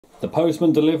The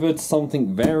postman delivered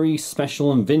something very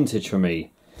special and vintage for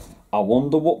me. I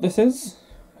wonder what this is.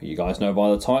 You guys know by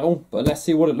the title, but let's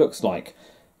see what it looks like.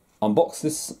 Unbox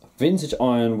this vintage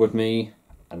iron with me,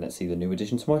 and let's see the new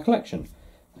addition to my collection.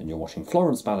 And you're watching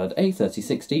Florence Ballard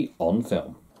A3060 on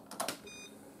film.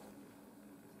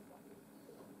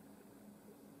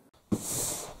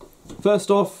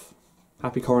 First off,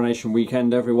 happy coronation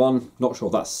weekend everyone. Not sure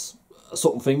if that's a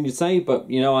sort of thing you'd say, but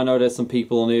you know, I know there's some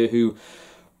people on here who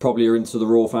probably are into the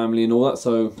royal family and all that,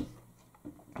 so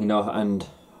you know, and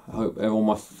I hope all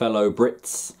my fellow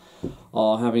Brits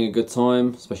are having a good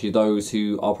time, especially those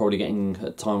who are probably getting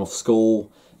time off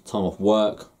school, time off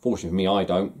work. Fortunately for me, I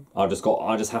don't. I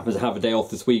just happen to have a day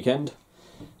off this weekend.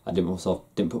 I didn't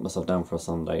put myself down for a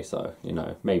Sunday, so you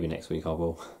know, maybe next week I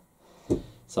will.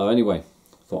 So anyway,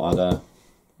 thought I'd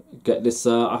get this.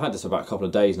 I've had this for about a couple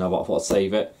of days now, but I thought I'd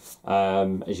save it.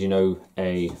 As you know,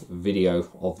 a video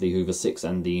of the Hoover 6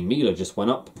 and the Miele just went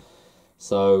up,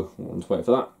 so I'll just wait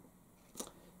for that.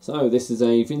 So this is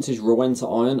a vintage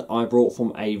Rowenta iron I brought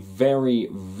from a very,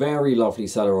 very lovely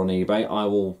seller on eBay. I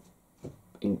will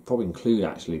probably include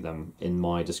actually them in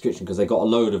my description because they got a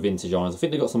load of vintage irons. I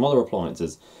think they got some other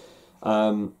appliances.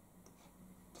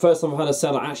 First time I've had a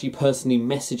seller actually personally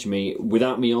message me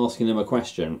without me asking them a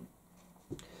question.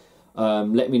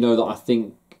 Let me know that I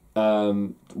think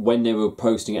when they were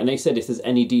posting it, and they said if there's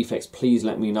any defects please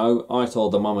let me know. I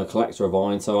told them I'm a collector of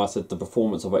iron, so I said the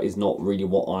performance of it is not really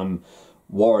what I'm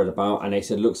worried about, and they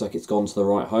said looks like it's gone to the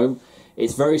right home.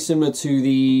 It's very similar to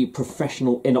the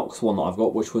professional inox one that I've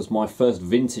got, which was my first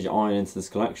vintage iron into this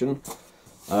collection.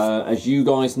 As you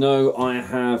guys know, I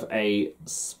have a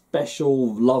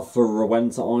special love for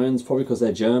Rowenta irons, probably because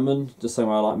they're German, just the same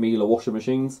way I like Miele washing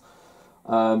machines.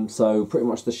 So pretty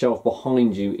much the shelf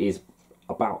behind you is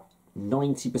about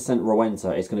 90%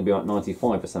 Rowenta. It's going to be like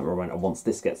 95% Rowenta once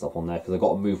this gets up on there, because I've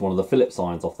got to move one of the Philips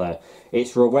irons off there.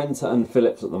 It's Rowenta and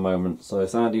Philips at the moment, so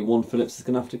sadly one Philips is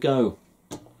going to have to go.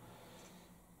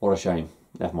 What a shame.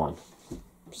 Never mind.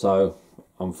 So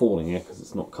I'm falling here because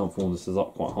it's not comfortable. This is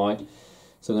up quite high.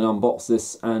 So I'm going to unbox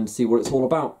this and see what it's all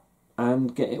about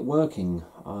and get it working.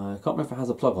 I can't remember if it has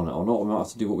a plug on it or not. We might have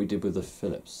to do what we did with the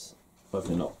Philips.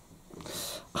 Hopefully not.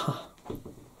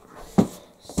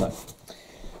 So let's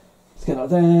get out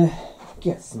there,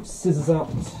 get some scissors out,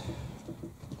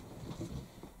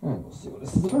 and we'll see what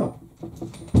this is about.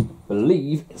 I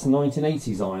believe it's a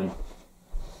 1980s iron.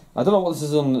 I don't know what this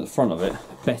is on the front of it.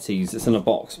 Betty's, it's in a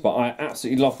box, but I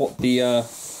absolutely love what the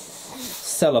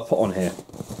seller put on here.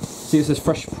 See, this says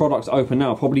fresh products open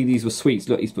now. Probably these were sweets.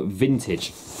 Look, he's put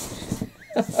vintage.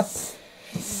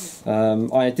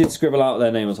 I did scribble out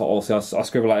their name on top. Obviously, I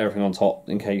scribble out everything on top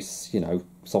in case, you know,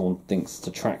 someone thinks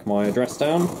to track my address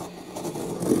down.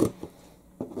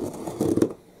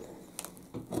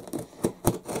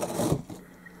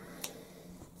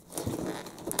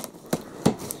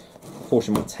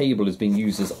 Unfortunately, my table is being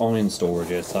used as iron storage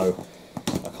here, so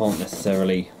I can't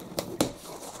necessarily...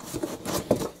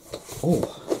 Oh,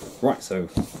 right, so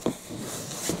here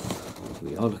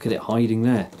we are. Look at it hiding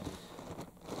there.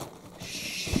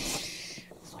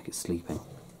 Sleeping.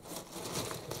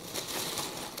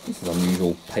 This is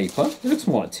unusual paper. It looks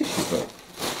more like tissue though.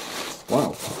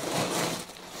 Wow.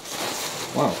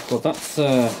 Wow, well that's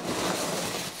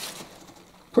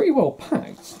pretty well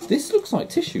packed. This looks like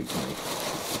tissue to me.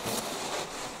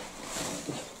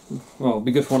 Well, it'll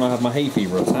be good for when I have my hay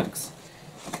fever attacks.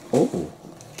 Oh,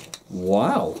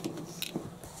 wow.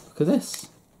 Look at this.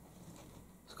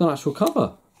 It's got an actual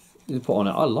cover you put on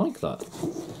it. I like that.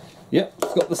 Yep,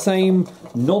 it's got the same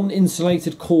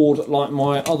non-insulated cord like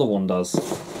my other one does.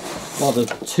 Well, the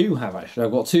two have actually.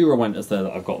 I've got two Rowentas there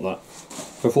that I've got that.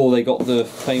 Before they got the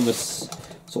famous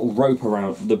sort of rope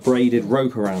around, the braided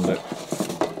rope around it.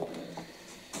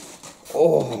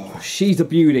 Oh, she's a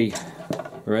beauty.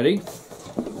 Ready?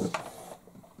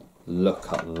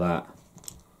 Look at that.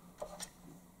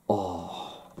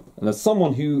 Oh, and there's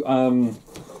someone who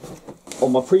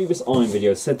on my previous iron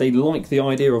video said they like the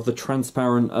idea of the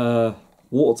transparent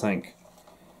water tank.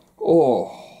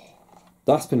 Oh,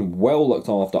 that's been well looked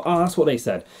after. Ah, that's what they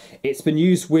said. It's been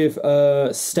used with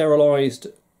sterilised...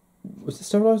 Was it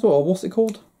sterilised or what's it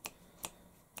called?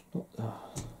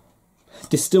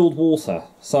 Distilled water.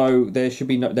 So there should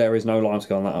be no, there is no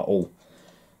limescale on that at all.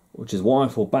 Which is why I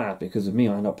feel bad, because of me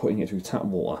I end up putting it through tap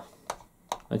water.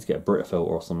 I need to get a Brita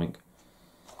filter or something.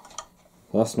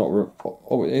 That's not...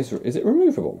 Oh, it is. Is it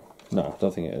removable? No, I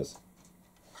don't think it is.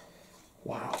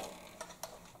 Wow.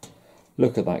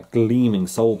 Look at that gleaming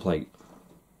sole plate.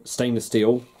 Stainless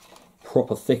steel.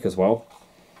 Proper thick as well.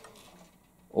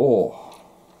 Oh.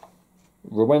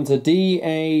 Rowenta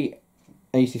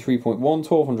 83.1,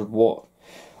 1200 watt.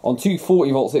 On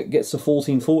 240 volts it gets to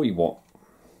 1440 watt.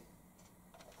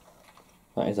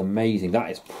 That is amazing. That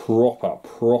is proper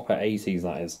 80s,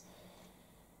 that is.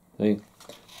 See?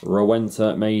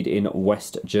 Rowenta, made in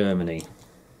West Germany.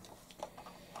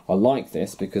 I like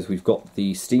this because we've got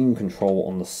the steam control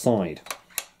on the side.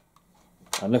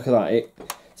 And look at that.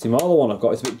 See, my other one I've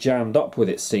got is a bit jammed up with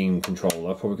its steam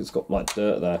controller. Probably it's got like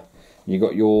dirt there. You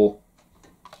got your...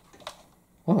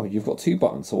 Oh, you've got two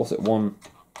buttons. So what's it? One...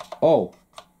 Oh.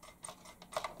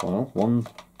 Well, one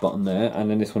button there.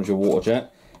 And then this one's your water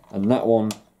jet. And that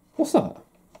one... What's that?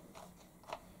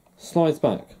 Slides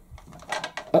back.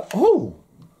 Oh!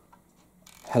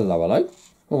 Hello, hello.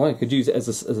 Oh, I could use it as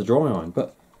a dry iron,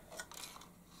 but...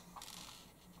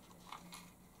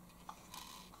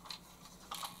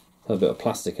 There's a bit of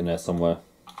plastic in there somewhere.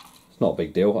 It's not a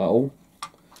big deal at all.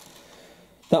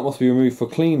 That must be removed for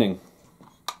cleaning.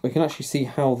 We can actually see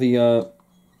how the...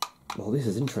 Well, this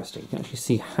is interesting. You can actually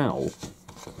see how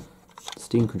the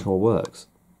steam control works.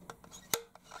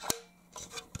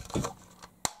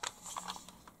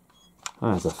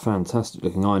 That's a fantastic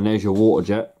looking iron. There's your water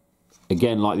jet.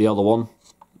 Again, like the other one,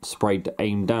 sprayed to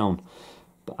aim down.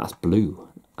 But that's blue.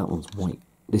 That one's white.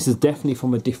 This is definitely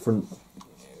from a different...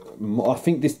 I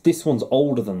think this one's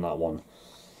older than that one.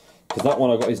 Because that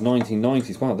one I got is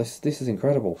 1990s. Wow, this is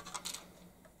incredible.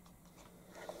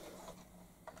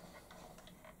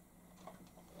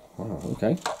 Wow,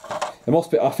 okay. It must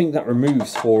be... I think that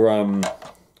removes for... maybe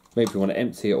if you want to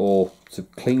empty it or to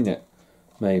clean it.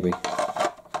 Maybe.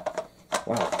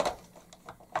 Wow.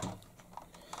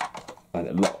 And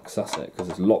it locks, that's it, because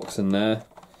it locks in there.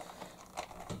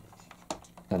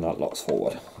 And that locks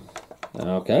forward.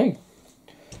 Okay.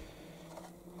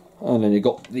 And then you've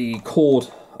got the cord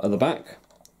at the back.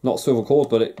 Not silver cord,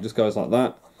 but it just goes like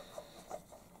that.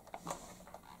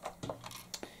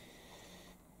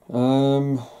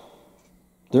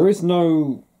 There is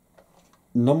no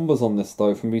numbers on this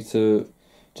though for me to...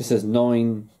 It just says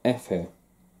 9F here.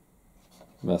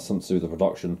 That's something to do with the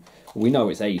production. We know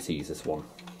it's 80s, this one.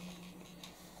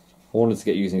 I wanted to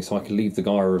get using it so I could leave the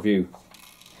guy a review.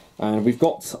 And we've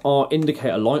got our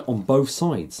indicator light on both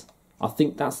sides. I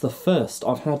think that's the first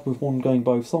I've had with one going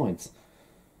both sides.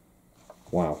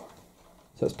 Wow.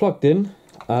 So it's plugged in.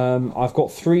 I've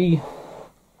got 3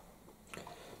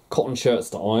 cotton shirts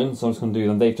to iron, so I'm just going to do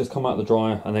them. They've just come out of the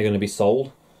dryer and they're going to be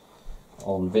sold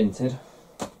on Vinted.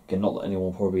 Again, not that anyone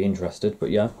will probably be interested, but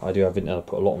yeah, I do have Vinted. I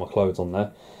put a lot of my clothes on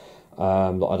there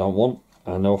that I don't want,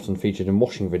 and they're often featured in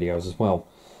washing videos as well.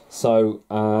 So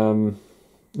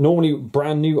normally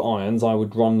brand new irons, I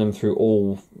would run them through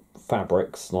all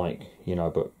fabrics, like, you know,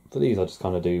 but for these I just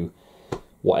kind of do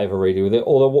whatever really with it.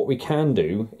 Although what we can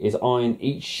do is iron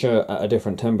each shirt at a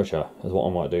different temperature, is what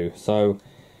I might do. So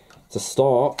to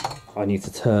start, I need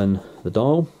to turn the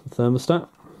dial, the thermostat.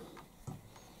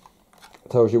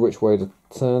 It tells you which way to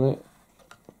turn it.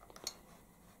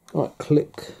 Right,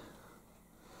 click.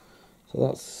 So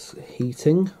that's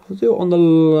heating. We'll do it on the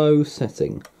low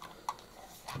setting.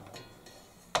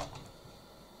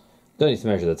 Don't need to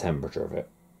measure the temperature of it.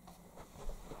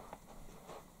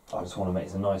 I just want to make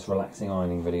this a nice relaxing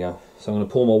ironing video. So I'm going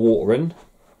to pour my water in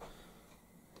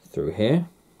through here,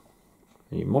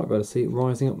 and you might be able to see it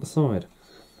rising up the side.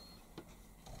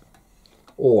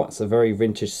 Oh, that's a very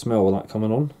vintage smell with that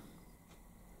coming on.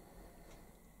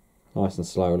 Nice and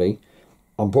slowly.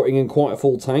 I'm putting in quite a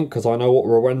full tank because I know what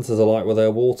Rowentas are like with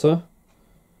their water.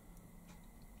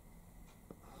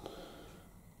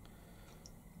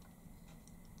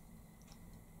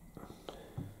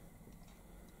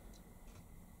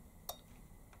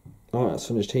 Alright, that's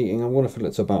finished heating. I'm going to fill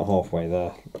it to about halfway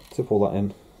there. Tip all that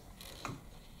in.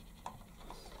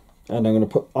 And I'm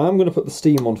going to put the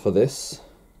steam on for this.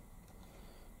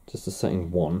 Just to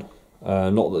setting 1.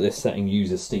 Not that this setting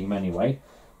uses steam anyway,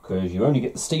 because you only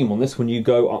get the steam on this when you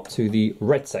go up to the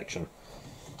red section.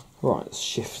 Right, let's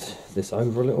shift this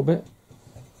over a little bit.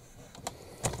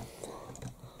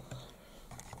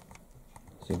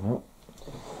 Zoom out.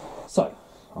 So,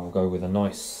 I'll go with a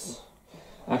nice...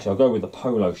 Actually, I'll go with the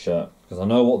polo shirt, because I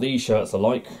know what these shirts are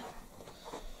like.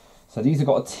 So these have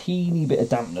got a teeny bit of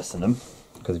dampness in them,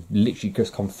 because they've literally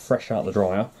just come fresh out the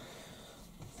dryer.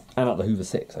 And out the Hoover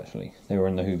 6, actually. They were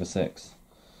in the Hoover 6.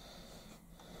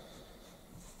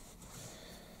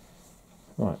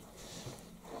 Right.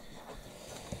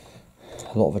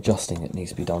 A lot of adjusting that needs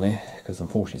to be done here, because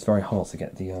unfortunately it's very hard to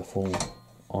get the full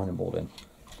ironing board in.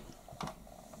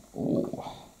 Ooh.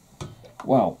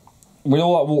 Wow. With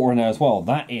all that water in there as well,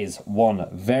 that is one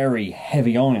very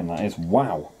heavy iron, that is.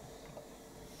 Wow.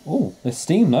 Oh, there's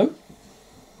steam though.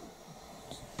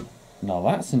 Now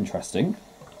that's interesting.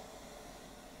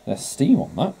 There's steam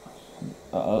on that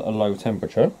at a low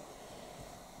temperature.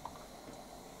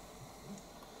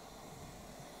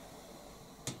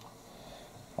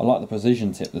 I like the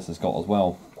precision tip this has got as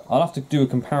well. I'll have to do a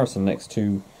comparison next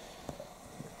to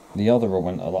the other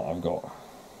Rowenta that I've got.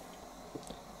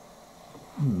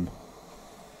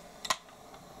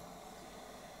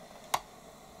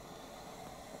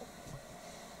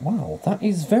 Wow, that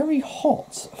is very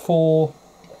hot for...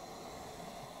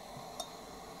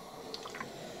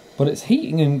 But it's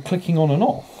heating and clicking on and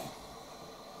off.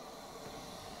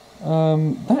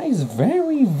 That is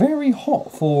very, very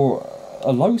hot for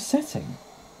a low setting.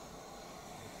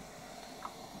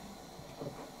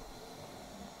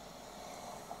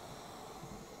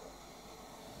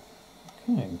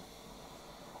 Okay.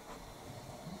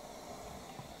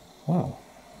 Wow.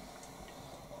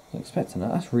 I was expecting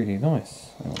that. That's really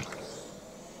nice. Hang on.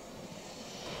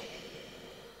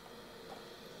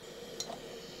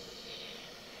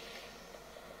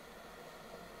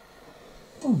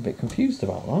 I'm a bit confused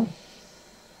about that.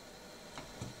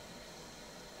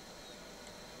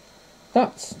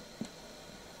 That's...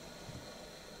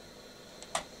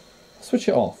 Switch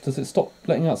it off. Does it stop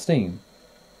letting out steam?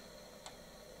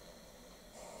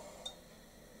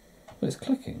 But it's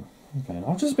clicking. Okay,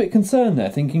 I'm just a bit concerned there,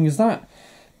 thinking, is that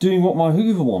doing what my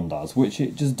Hoover one does, which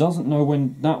it just doesn't know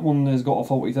when... That one has got a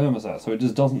faulty thermostat, so it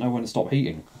just doesn't know when to stop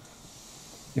heating.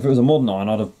 If it was a modern iron,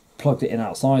 I'd have plugged it in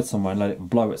outside somewhere and let it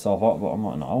blow itself up, but I'm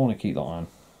like, no, I want to keep that iron.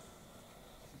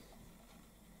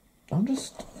 I'm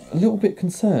just a little bit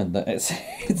concerned that it's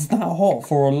it's that hot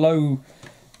for a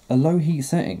low heat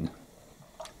setting.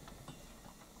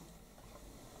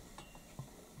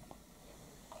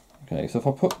 Okay, so if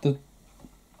I put the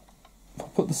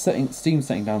steam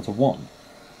setting down to 1.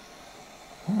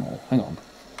 Oh, hang on.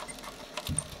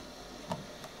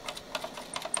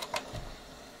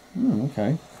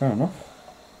 Okay, fair enough.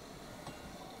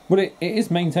 But it is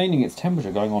maintaining its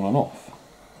temperature going on and off.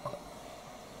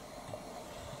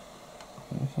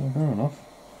 Okay, so fair enough.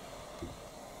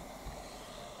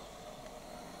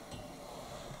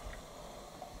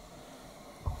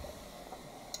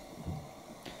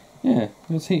 Yeah,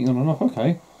 it's heating on and off,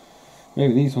 okay.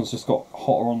 Maybe these ones just got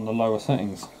hotter on the lower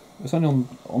settings. It's only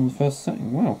on the first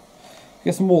setting, wow.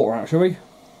 Get some water out, shall we?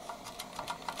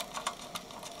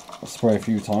 I'll spray a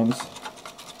few times.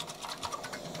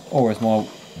 Or is my...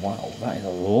 Wow, that is a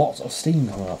lot of steam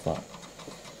coming off that.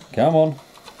 Come on.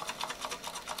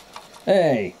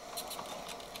 Hey!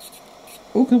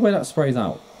 Look at the way that sprays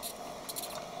out.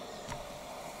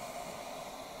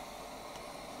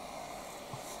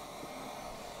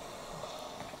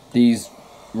 These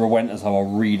Rowentas are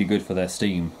really good for their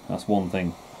steam. That's one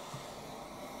thing.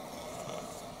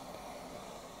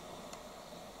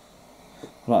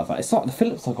 I like that. It's like the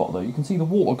Philips I got though. You can see the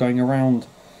water going around.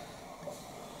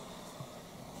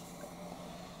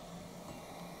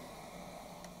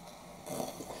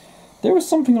 There was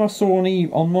something I saw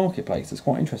on Marketplace that's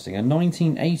quite interesting. A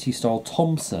 1980 style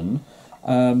Thomson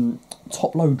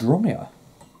top-load dryer.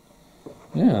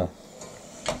 Yeah.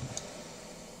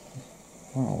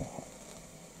 Wow.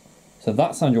 So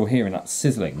that sound you're hearing, that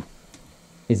sizzling,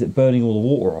 is it burning all the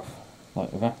water off,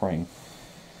 like evaporating.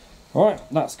 Alright,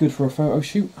 that's good for a photo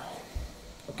shoot.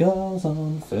 Girls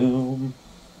on film.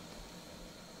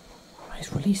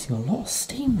 It's releasing a lot of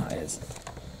steam, that is.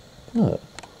 Look.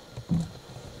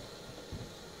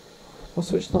 I'll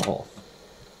switch that off.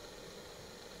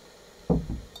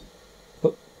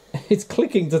 But it's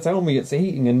clicking to tell me it's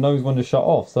heating and knows when to shut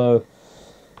off, so...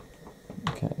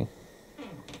 Okay.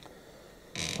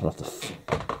 I'll have to...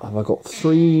 Have I got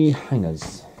 3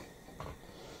 hangers?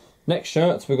 Next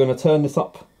shirts, we're going to turn this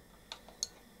up.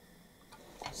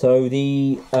 So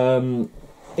the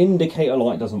indicator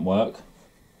light doesn't work.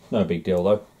 No big deal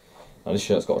though. Now this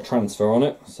shirt's got a transfer on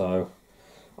it, so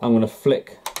I'm going to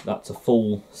flick that to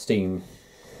full steam.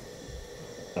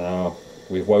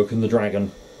 We've woken the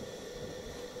dragon.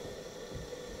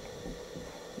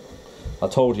 I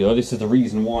told you, this is the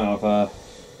reason why I've...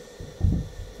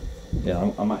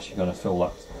 yeah, I'm actually going to fill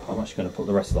that. I'm actually going to put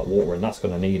the rest of that water in. That's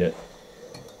going to need it.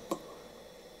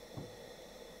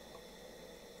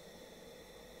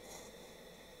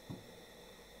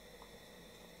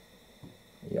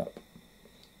 Yep.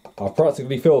 I've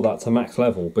practically filled that to max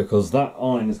level because that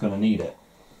iron is going to need it.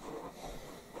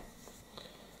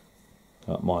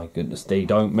 Oh my goodness, they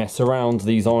don't mess around,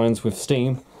 these irons, with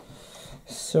steam.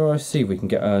 So I see if we can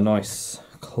get a nice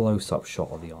close-up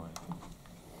shot of the iron.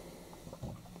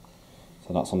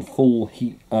 So that's on full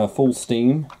heat, full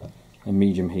steam and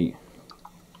medium heat.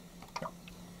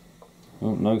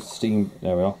 Oh, no steam.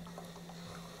 There we are.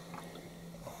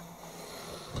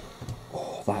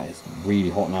 Oh, that is really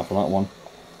hot now for that one.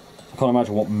 I can't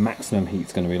imagine what maximum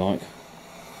heat's going to be like.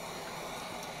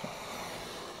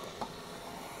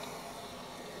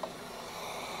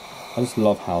 I just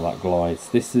love how that glides.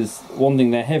 This is one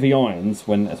thing, they're heavy irons,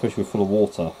 when especially full of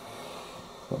water,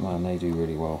 but man, they do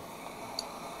really well.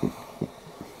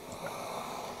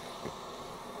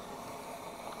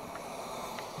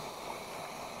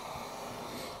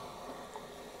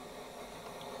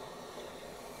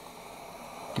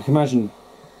 You can imagine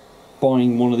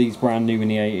buying one of these brand new in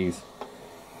the 80s.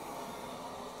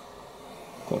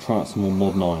 Got to try out some more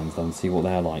modern irons then and see what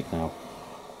they're like now.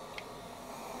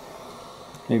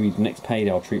 Maybe next payday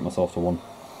I'll treat myself to one.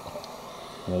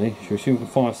 Ready? Should we see if we can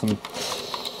find some...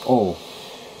 Oh!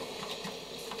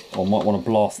 I might want to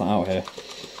blast that out here.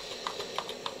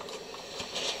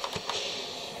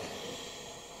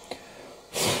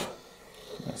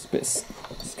 There's a bit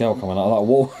of scale coming out of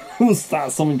that. What was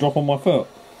that? Something drop on my foot?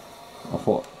 I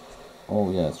thought...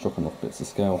 Oh yeah, it's dropping off bits of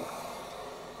scale.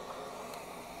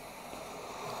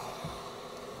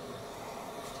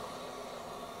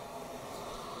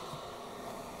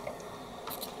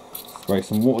 Spray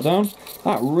some water down.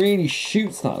 That really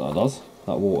shoots that does,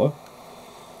 that water.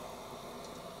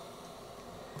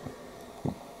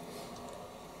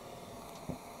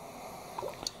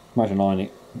 Imagine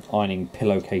ironing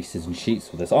pillowcases and sheets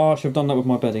with this. Oh, I should have done that with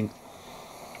my bedding.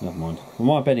 Never mind. Well,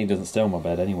 my bedding doesn't stay on my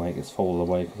bed anyway, it gets folded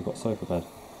away because I've got a sofa bed.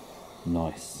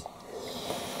 Nice.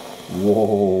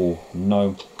 Whoa,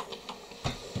 no.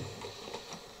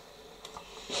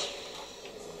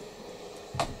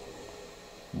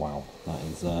 Wow, that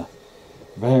is a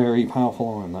very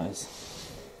powerful iron, that is.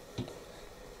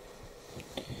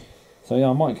 So yeah,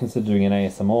 I might consider doing an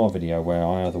ASMR video where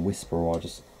I either whisper or I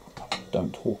just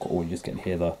don't talk, or you just get to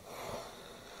hear that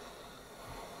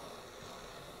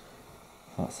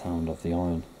sound of the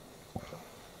iron.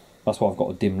 That's why I've got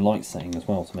a dim light setting as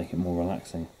well, to make it more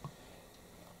relaxing.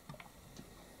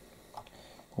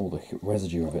 All the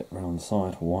residue of it around the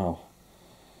side, wow.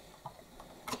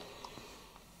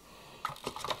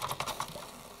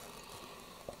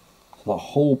 So that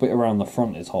whole bit around the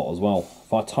front is hot as well.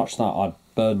 If I touch that, I'd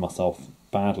burn myself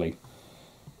badly.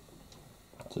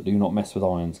 So do not mess with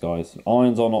irons, guys.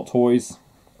 Irons are not toys.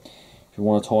 If you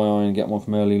want a toy iron, get one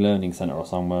from Early Learning Centre or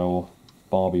somewhere, or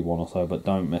Barbie one or so, but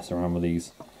don't mess around with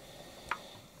these.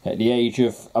 At the age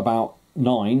of about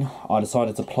 9, I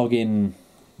decided to plug in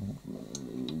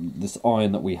this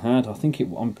iron that we had.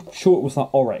 I'm sure it was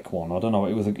that Orek one. I don't know.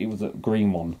 It was a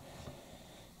green one.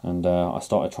 And I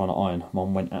started trying to iron.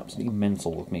 Mum went absolutely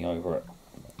mental with me over it.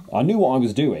 I knew what I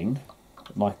was doing.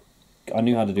 Like, I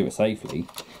knew how to do it safely.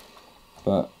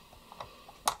 But,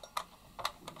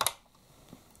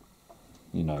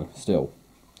 you know, still.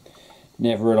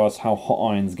 Never realised how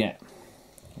hot irons get.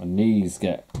 And these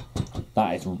get...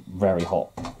 That is very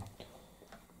hot.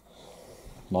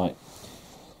 Like,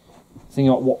 think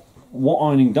about what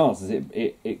ironing does is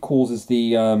it causes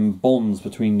the bonds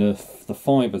between the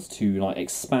fibres to like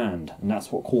expand, and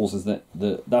that's what causes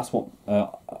that's what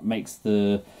makes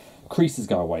the creases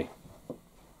go away.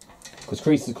 Because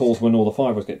creases cause when all the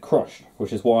fibres get crushed,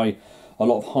 which is why a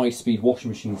lot of high-speed washing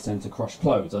machines tend to crush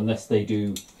clothes unless they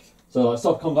do. So like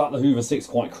stuff comes out the Hoover 6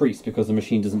 quite creased because the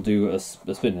machine doesn't do a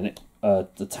spin in it,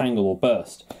 the tangle or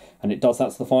burst, and it does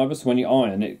that to the fibres. So when you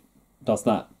iron, it does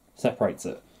that, separates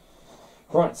it.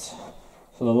 Right,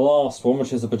 for the last one,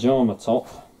 which is a pyjama top,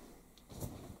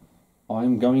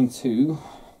 I'm going to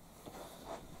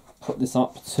put this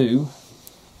up to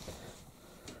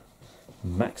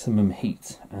maximum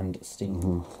heat and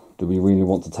steam. Do we really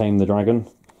want to tame the dragon?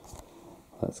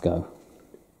 Let's go.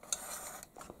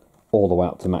 All the way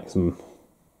up to maximum.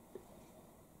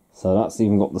 So that's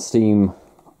even got the steam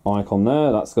icon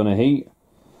there, that's going to heat.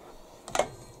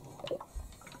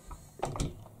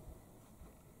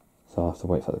 So I have to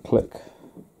wait for the click.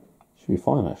 Should be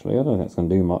fine actually, I don't think it's going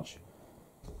to do much.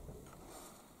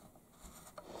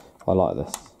 I like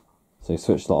this. So you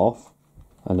switch that off,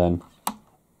 and then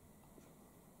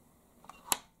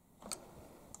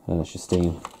it's your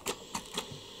steam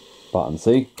button,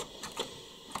 see?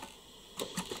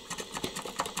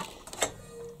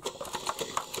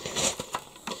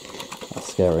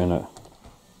 That's scary, isn't it?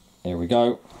 Here we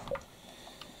go.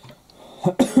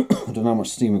 I don't know how much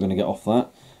steam we're going to get off that.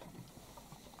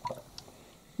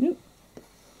 Yep.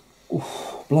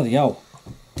 Oof, bloody hell.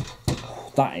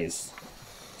 That is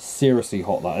seriously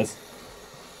hot, that is.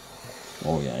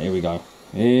 Oh yeah, here we go.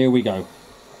 Here we go.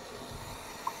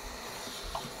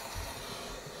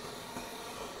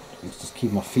 Let's just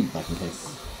keep my feet back in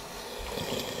case.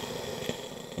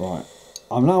 Right.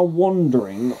 I'm now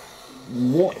wondering,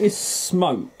 what is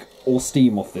smoke or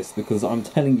steam off this, because I'm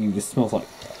telling you, this smells like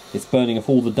it's burning off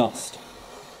all the dust.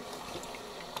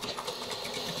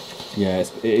 Yeah,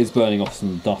 it is burning off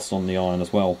some dust on the iron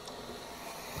as well.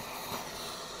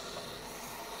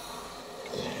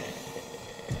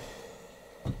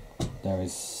 There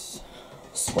is...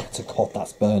 I swear to God,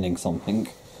 that's burning something.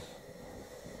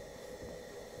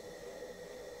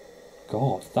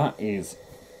 God, that is...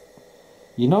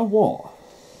 You know what?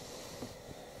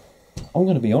 I'm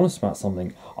going to be honest about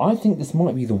something. I think this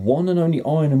might be the one and only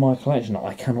iron in my collection that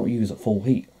I cannot use at full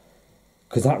heat.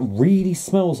 Because that really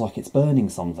smells like it's burning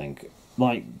something.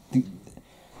 Like, the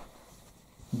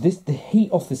heat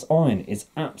off this iron is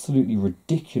absolutely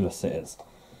ridiculous, it is.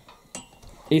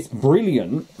 It's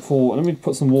brilliant for... Let me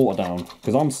put some water down,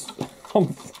 because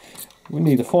we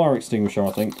need a fire extinguisher,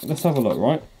 I think. Let's have a look,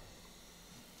 right?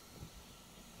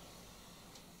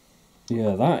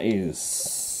 Yeah, that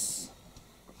is...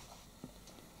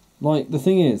 Like, the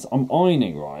thing is, I'm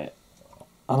ironing, right?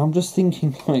 And I'm just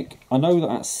thinking, like, I know that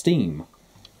that's steam.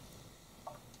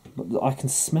 But I can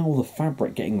smell the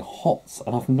fabric getting hot,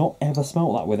 and I've not ever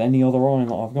smelt that with any other iron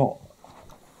that I've got.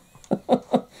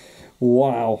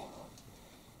 Wow.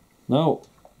 No,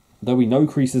 there'll be no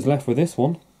creases left with this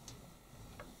one.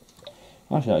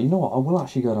 Actually, you know what? I will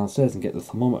actually go downstairs and get the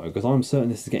thermometer, because I'm certain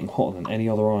this is getting hotter than any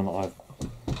other iron that I've...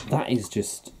 That is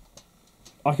just...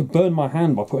 I could burn my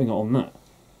hand by putting it on that.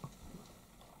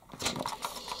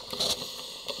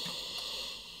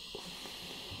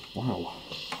 Wow.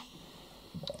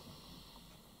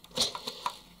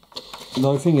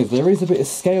 The thing is, there is a bit of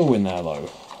scale in there though.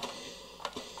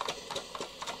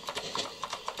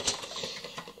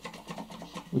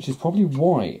 Which is probably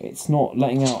why it's not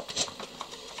letting out...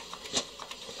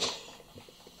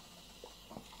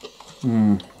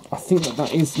 I think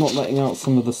that is not letting out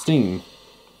some of the steam.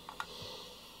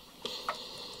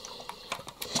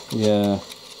 Yeah.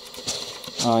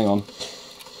 Hang on.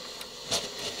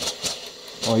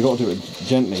 Oh, you got to do it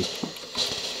gently.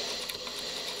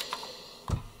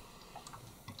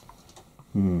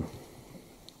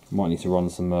 Might need to run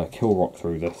some Kilrock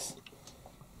through this,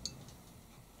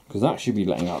 because that should be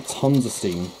letting out tons of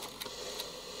steam.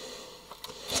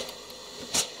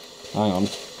 Hang on.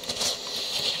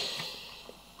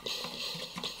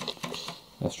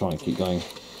 Let's try and keep going.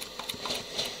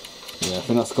 Yeah, I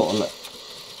think that's got to let...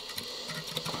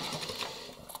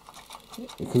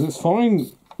 Because it's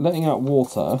fine letting out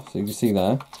water, so you can see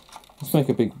there. Let's make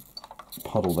a big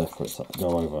puddle there for it to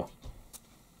go over.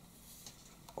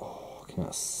 Oh, can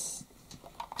that's...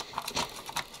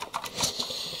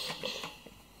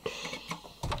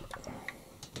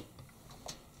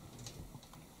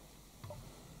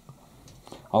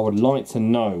 I would like to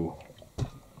know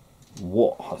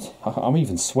what... I'm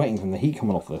even sweating from the heat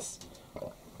coming off this.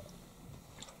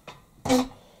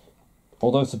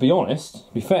 Although, to be honest,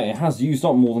 to be fair, it has used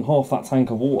up more than half that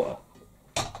tank of water.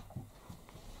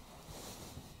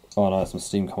 Oh no, there's some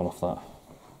steam coming off that.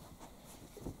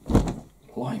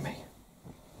 Blimey.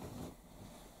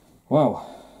 Well,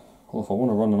 if I want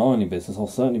to run an ironing business, I'll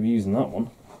certainly be using that one.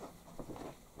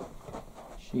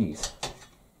 Jeez.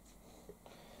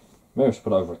 Maybe I should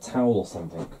put it over a towel or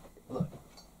something. Look.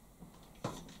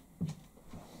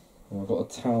 Oh, I've got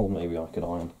a towel maybe I could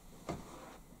iron.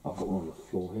 I've got one on the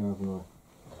floor here, haven't I?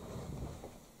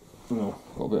 No,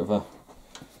 got a bit of a...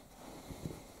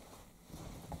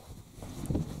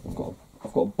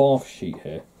 I've got a bath sheet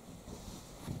here.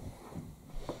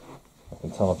 I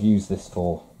can tell I've used this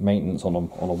for maintenance on a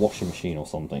washing machine or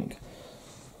something.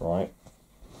 Right.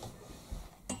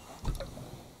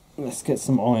 Let's get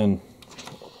some iron.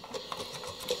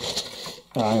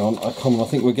 Hang on, I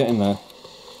think we're getting there.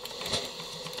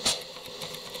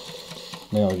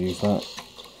 Maybe I'll use that.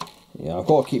 Yeah, I've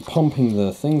got to keep pumping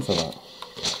the thing for that.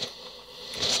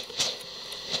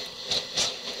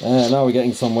 Now we're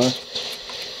getting somewhere.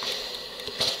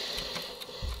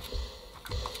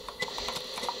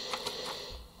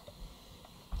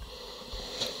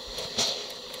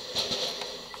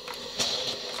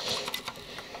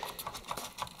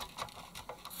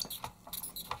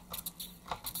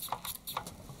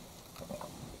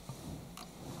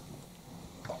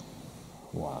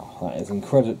 Wow,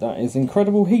 that is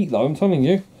incredible heat though, I'm telling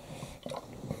you.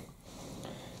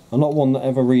 I'm not one that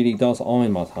ever really does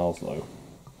iron my towels though,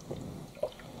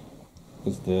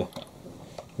 because the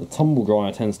tumble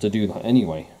dryer tends to do that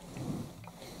anyway.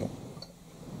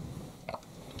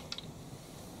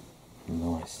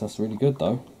 Nice, that's really good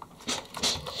though.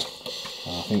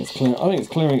 I think it's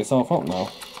clearing itself up now.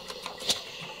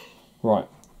 Right,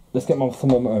 let's get my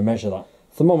thermometer and measure that.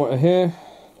 Thermometer here,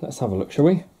 let's have a look, shall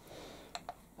we?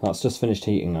 That's just finished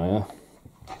heating now,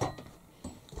 yeah?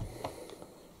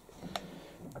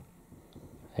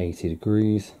 80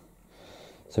 degrees.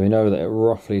 So we know that it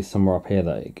roughly is somewhere up here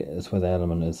that is where the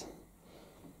element is.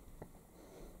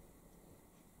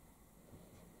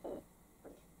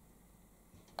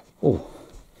 Oh,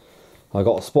 I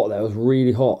got a spot there, it was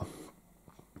really hot.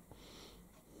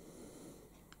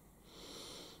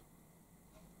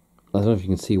 I don't know if you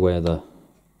can see where the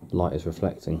light is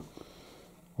reflecting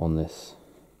on this.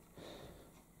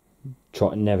 Try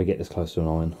to never get this close to an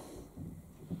iron.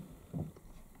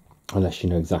 Unless you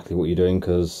know exactly what you're doing,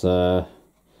 because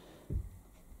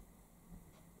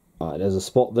there's a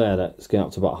spot there that's getting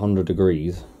up to about 100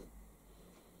 degrees.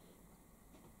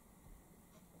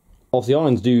 Obviously,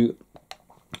 irons do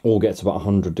all get to about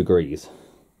 100 degrees.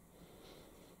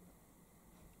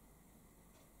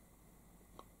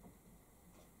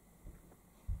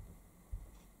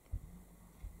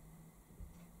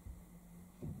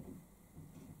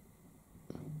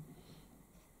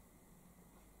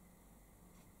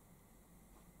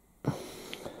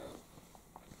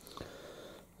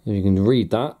 If you can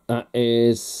read that, that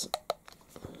is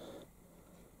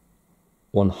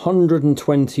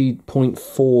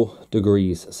 120.4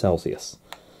 degrees Celsius.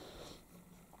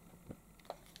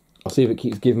 I'll see if it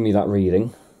keeps giving me that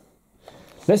reading.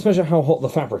 Let's measure how hot the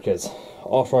fabric is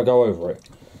after I go over it,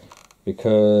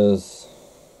 because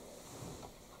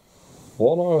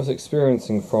what I was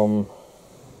experiencing from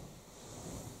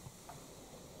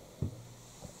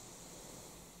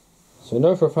so we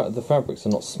know for a fact the fabrics are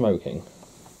not smoking.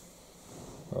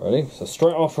 Alrighty, so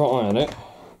straight after I iron it,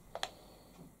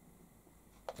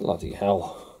 bloody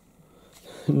hell,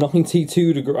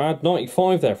 92 degrees, I had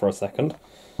 95 there for a second.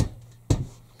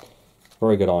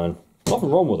 Very good iron,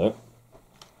 nothing wrong with it.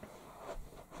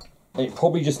 It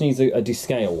probably just needs a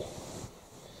descale.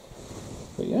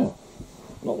 But yeah,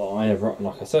 not that I ever,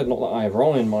 like I said, not that I ever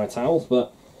iron my towels,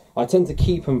 but I tend to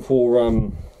keep them for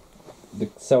the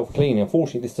self-cleaning.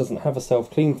 Unfortunately, this doesn't have a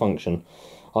self-clean function.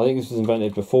 I think this was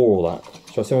invented before all that.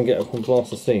 Shall I see if I can get up on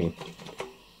blast of steam?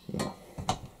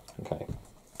 Okay.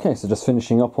 Okay, so just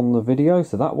finishing up on the video.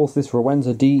 So that was this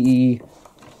Rowenta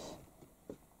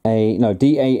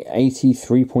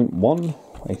DA-83.1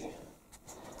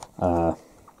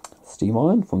 steam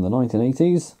iron from the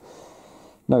 1980s.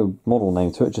 No model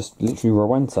name to it, just literally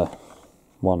Rowenta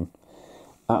one.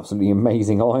 Absolutely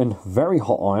amazing iron, very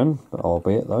hot iron,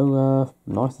 albeit though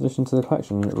nice addition to the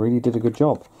collection. It really did a good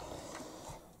job.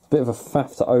 Bit of a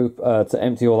faff to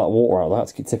empty all that water out. I had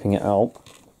to keep tipping it out,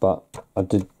 but I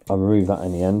removed that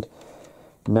in the end.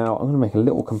 Now I'm going to make a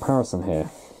little comparison here.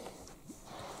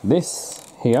 This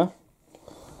here,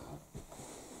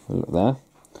 look there,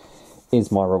 is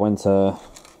my Rowenta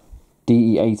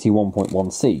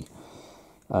DA-81.1C.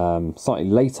 Slightly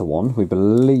later one, we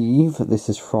believe this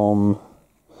is from.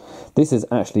 This is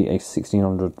actually a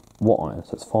 1600 watt iron,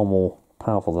 so it's far more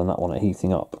powerful than that one at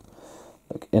heating up.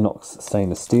 Like inox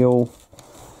stainless steel,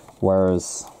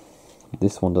 whereas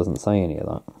this one doesn't say any of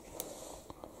that.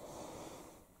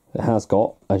 It has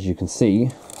got, as you can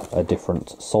see, a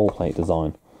different sole plate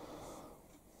design.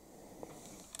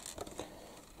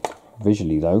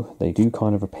 Visually though, they do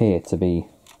kind of appear to be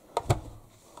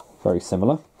very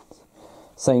similar.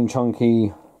 Same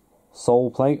chunky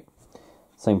sole plate,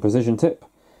 same precision tip.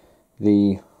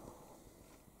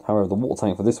 However, the water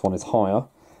tank for this one is higher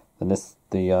than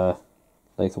the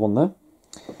later one there.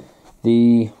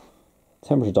 The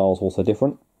temperature dial is also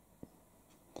different.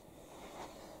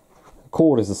 The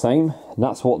cord is the same, and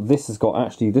that's what this has got.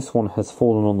 Actually, this one has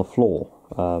fallen on the floor.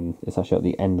 It's actually at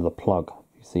the end of the plug,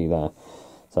 you see there.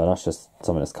 So that's just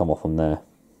something that's come off on there.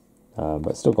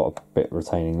 But it's still got a bit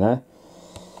retaining there.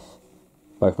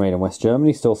 Both made in West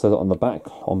Germany, still says it on the back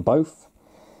on both.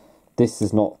 This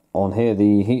is not on here,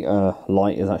 the heater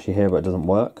light is actually here but it doesn't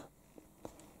work.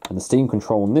 And the steam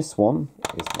control on this one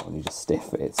is not only just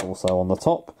stiff, it's also on the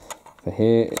top. For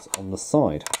here, it's on the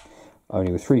side.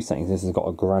 Only with 3 settings, this has got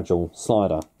a gradual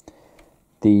slider.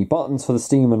 The buttons for the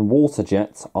steam and water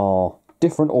jets are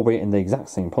different, albeit in the exact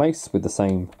same place, with the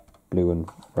same blue and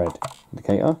red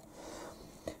indicator.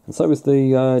 And so is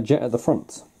the jet at the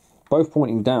front. Both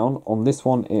pointing down. On this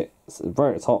one, it's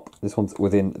very at the top. This one's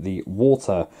within the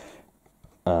water,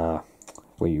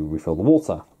 where you refill the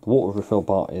water. The water refill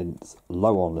part is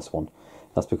low on this one.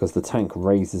 That's because the tank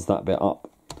raises that bit up.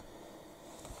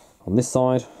 On this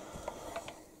side,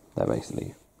 they're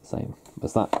basically the same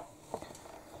as that.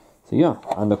 So yeah,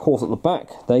 and of course at the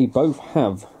back, they both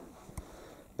have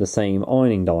the same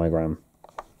ironing diagram.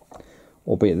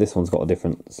 Albeit this one's got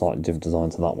a slightly different design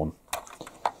to that one.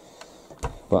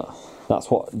 But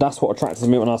that's what attracted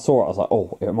me when I saw it. I was like,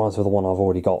 oh, it reminds me of the one I've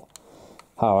already got.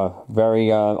 However,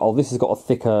 this has got a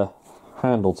thicker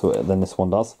handle to it than this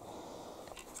one does.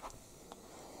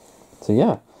 So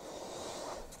yeah,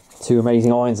 2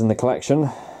 amazing irons in the collection,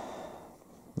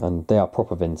 and they are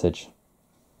proper vintage.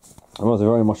 I was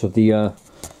very much of the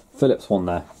Phillips one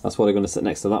there. That's why they're going to sit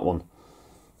next to that one.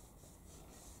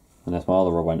 And that's my other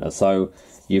Rowenta. So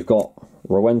you've got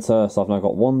Rowenta, so I've now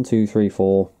got 1, 2, 3,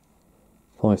 4,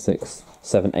 5, 6,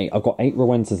 7, 8. I've got 8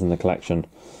 Rowentas in the collection.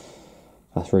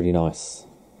 That's really nice.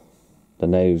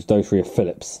 Then those 3 are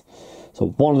Phillips. So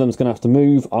one of them's going to have to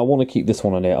move. I want to keep this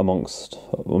one in here amongst...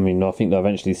 I mean, I think that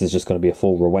eventually this is just going to be a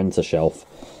full Rowenta shelf.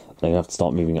 They're going to have to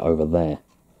start moving it over there.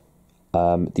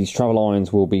 These travel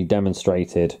irons will be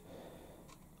demonstrated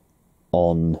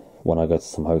on when I go to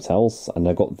some hotels. And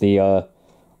I've got the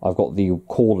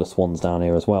cordless ones down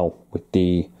here as well, with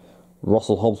the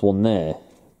Russell Hobbs one there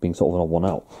being sort of an odd one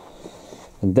out.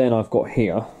 And then I've got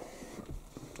here,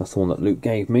 that's the one that Luke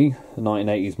gave me, the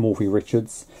 1980s Morphy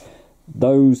Richards.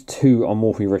 Those 2 are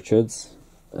Morphy Richards,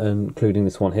 including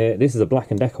this one here. This is a Black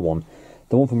 & Decker one.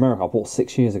 The one from America I bought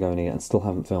 6 years ago in here and still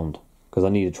haven't filmed, because I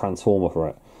need a transformer for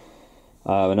it.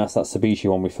 And that's that Tsubishi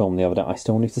one we filmed the other day. I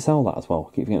still need to sell that as well.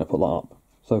 I keep forgetting to put that up.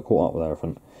 So caught up with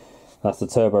everything. That's the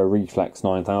Turbo Reflex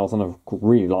 9000. I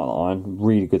really like that iron.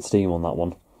 Really good steam on that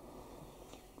one.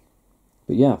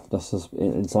 But yeah, that's just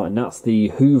inside. And that's the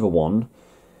Hoover one,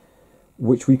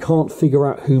 which we can't figure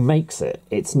out who makes it.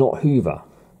 It's not Hoover.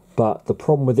 But the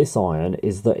problem with this iron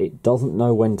is that it doesn't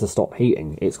know when to stop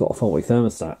heating. It's got a faulty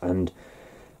thermostat, and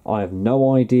I have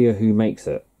no idea who makes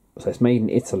it. So it's made in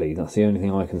Italy. That's the only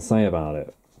thing I can say about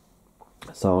it.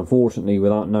 So unfortunately,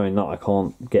 without knowing that, I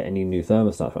can't get any new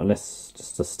thermostat, unless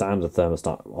just a standard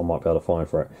thermostat I might be able to find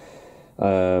for it.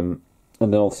 And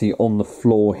then obviously on the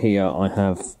floor here I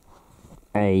have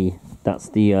that's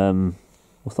the,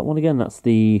 what's that one again? That's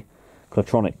the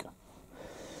Kilrock.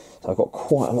 So I've got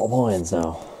quite a lot of irons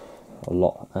now. A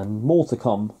lot. And more to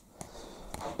come.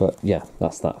 But yeah,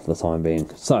 that's that for the time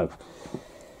being. So,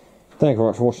 thank you very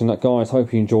much for watching that, guys.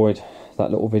 Hope you enjoyed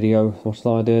that little video as much as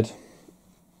I did.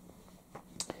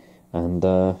 And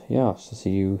yeah, I'll see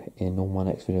you in all my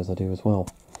next videos I do as well.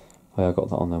 I got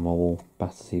that on there, my wall,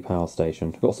 Battersea Power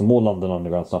Station. I've got some more London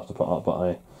Underground stuff to put up, but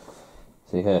I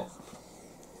see here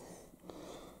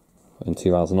in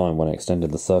 2009 when I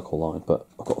extended the circle line, but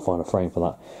I've got to find a frame for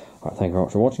that. Alright, thank you very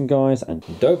much for watching, guys, and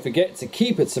don't forget to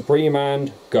keep it supreme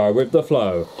and go with the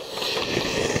flow.